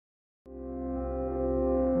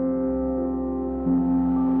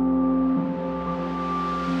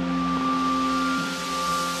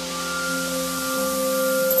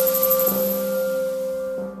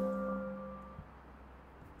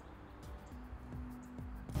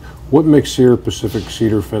What makes Sierra Pacific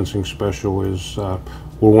cedar fencing special is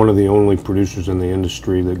we're one of the only producers in the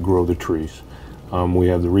industry that grow the trees. We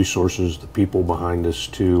have the resources, the people behind us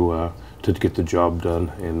to get the job done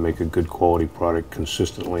and make a good quality product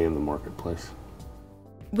consistently in the marketplace.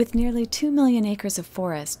 With nearly 2 million acres of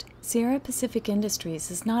forest, Sierra Pacific Industries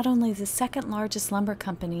is not only the second largest lumber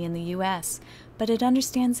company in the U.S., but it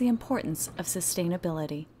understands the importance of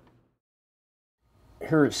sustainability.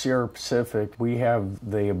 Here at Sierra Pacific, we have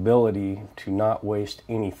the ability to not waste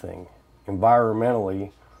anything.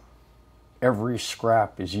 Environmentally, every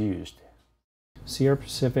scrap is used. Sierra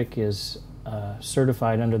Pacific is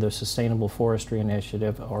certified under the Sustainable Forestry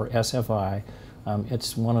Initiative, or SFI.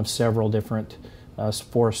 It's one of several different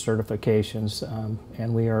forest certifications,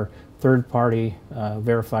 and we are third-party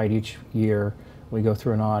verified each year. We go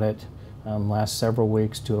through an audit, lasts several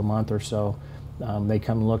weeks to a month or so. They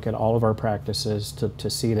come look at all of our practices to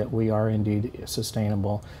see that we are indeed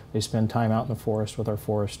sustainable. They spend time out in the forest with our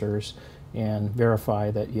foresters and verify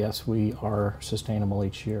that yes, we are sustainable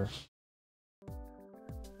each year.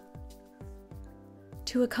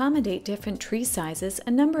 To accommodate different tree sizes,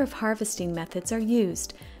 a number of harvesting methods are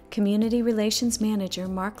used. Community Relations Manager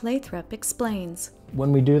Mark Lathrop explains.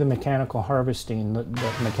 When we do the mechanical harvesting, the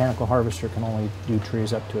mechanical harvester can only do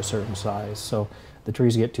trees up to a certain size. So the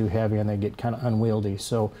trees get too heavy and they get kind of unwieldy.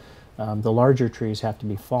 So the larger trees have to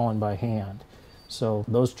be fallen by hand. So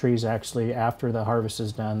those trees actually, after the harvest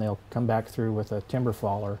is done, they'll come back through with a timber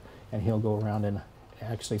faller and he'll go around and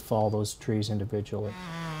actually fall those trees individually.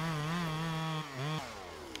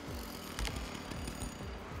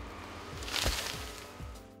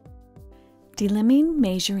 Delimbing,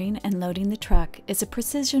 measuring, and loading the truck is a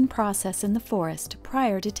precision process in the forest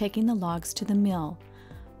prior to taking the logs to the mill.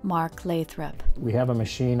 Mark Lathrop. We have a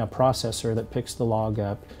machine, a processor that picks the log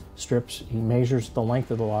up, he measures the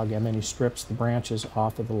length of the log, and then he strips the branches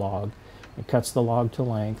off of the log and cuts the log to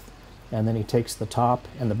length, and then he takes the top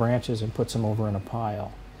and the branches and puts them over in a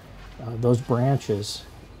pile. Those branches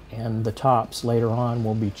and the tops later on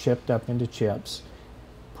will be chipped up into chips,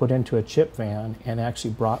 put into a chip van, and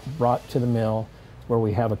actually brought to the mill where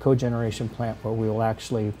we have a cogeneration plant where we will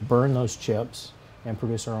actually burn those chips and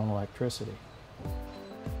produce our own electricity.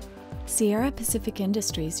 Sierra Pacific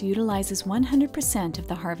Industries utilizes 100% of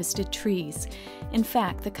the harvested trees. In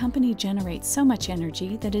fact, the company generates so much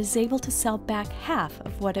energy that it is able to sell back half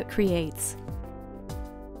of what it creates.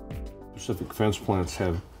 Pacific fence plants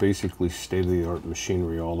have basically state-of-the-art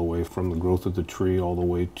machinery all the way from the growth of the tree all the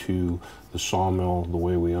way to the sawmill, the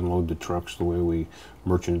way we unload the trucks, the way we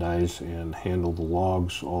merchandise and handle the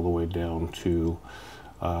logs, all the way down to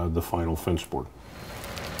the final fence board.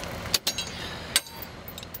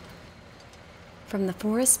 From the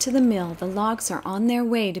forest to the mill, the logs are on their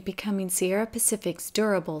way to becoming Sierra Pacific's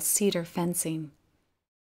durable cedar fencing.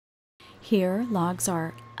 Here, logs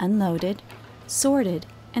are unloaded, sorted,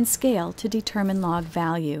 and scaled to determine log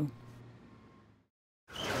value.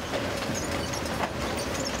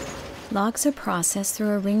 Logs are processed through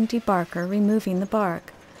a ring debarker, removing the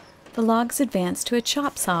bark. The logs advance to a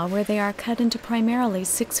chop saw where they are cut into primarily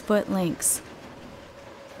 6-foot lengths.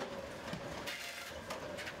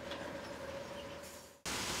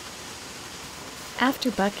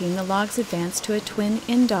 After bucking, the logs advance to a twin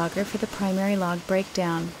end-auger for the primary log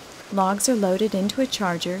breakdown. Logs are loaded into a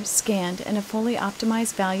charger, scanned, and a fully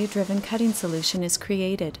optimized value-driven cutting solution is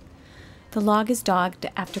created. The log is dogged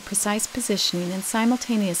after precise positioning and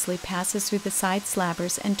simultaneously passes through the side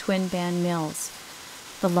slabbers and twin band mills.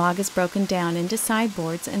 The log is broken down into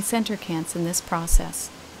sideboards and center cants in this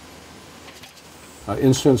process.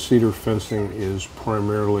 Incense-cedar fencing is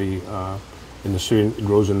primarily it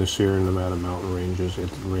grows in the Sierra Nevada mountain ranges.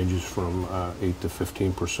 It ranges from 8 to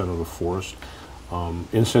 15% of the forest.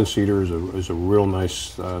 Incense-cedar is a real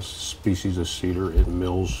nice species of cedar. It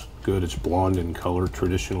mills good. It's blonde in color.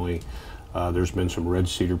 Traditionally, there's been some red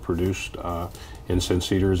cedar produced.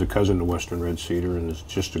 Incense-cedar is a cousin to western red cedar and is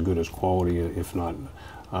just as good as quality, if not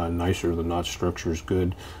nicer. The knot structure is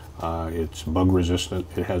good. It's bug resistant.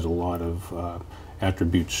 It has a lot of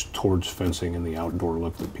attributes towards fencing and the outdoor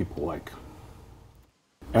look that people like.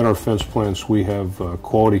 At our fence plants, we have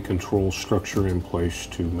quality control structure in place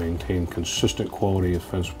to maintain consistent quality of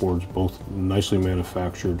fence boards, both nicely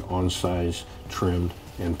manufactured, on size, trimmed,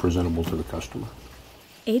 and presentable to the customer.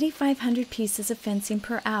 8,500 pieces of fencing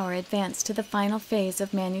per hour advance to the final phase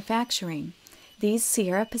of manufacturing. These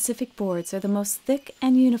Sierra Pacific boards are the most thick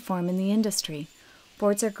and uniform in the industry.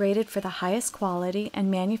 Boards are graded for the highest quality and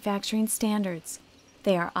manufacturing standards.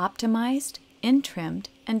 They are optimized, in-trimmed,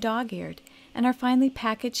 and dog-eared, and are finally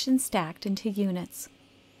packaged and stacked into units.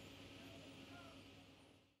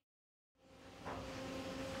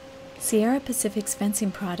 Sierra Pacific's fencing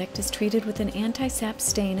product is treated with an anti-sap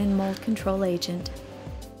stain and mold control agent.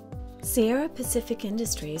 Sierra Pacific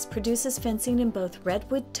Industries produces fencing in both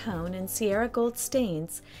redwood tone and Sierra Gold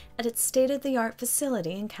stains at its state-of-the-art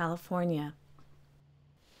facility in California.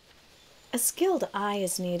 A skilled eye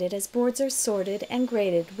is needed as boards are sorted and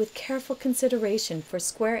graded with careful consideration for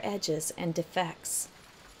square edges and defects.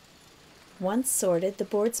 Once sorted, the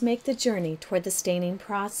boards make the journey toward the staining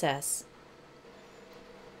process.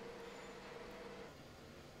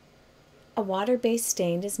 A water-based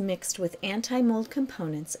stain is mixed with anti-mold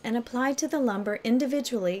components and applied to the lumber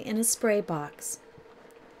individually in a spray box.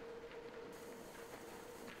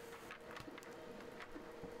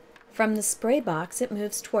 From the spray box, it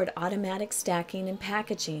moves toward automatic stacking and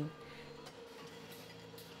packaging.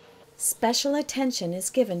 Special attention is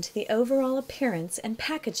given to the overall appearance and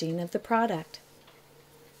packaging of the product.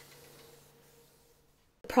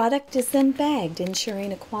 The product is then bagged,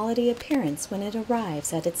 ensuring a quality appearance when it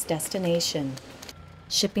arrives at its destination.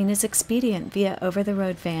 Shipping is expedient via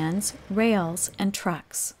over-the-road vans, rails, and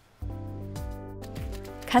trucks.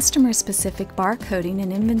 Customer-specific barcoding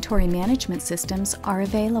and inventory management systems are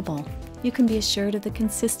available. You can be assured of the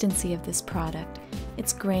consistency of this product,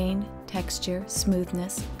 its grain, texture,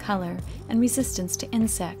 smoothness, color, and resistance to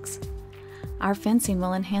insects. Our fencing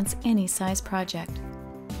will enhance any size project.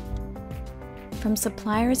 From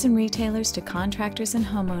suppliers and retailers to contractors and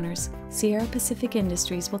homeowners, Sierra Pacific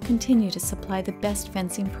Industries will continue to supply the best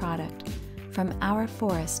fencing product, from our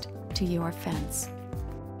forest to your fence.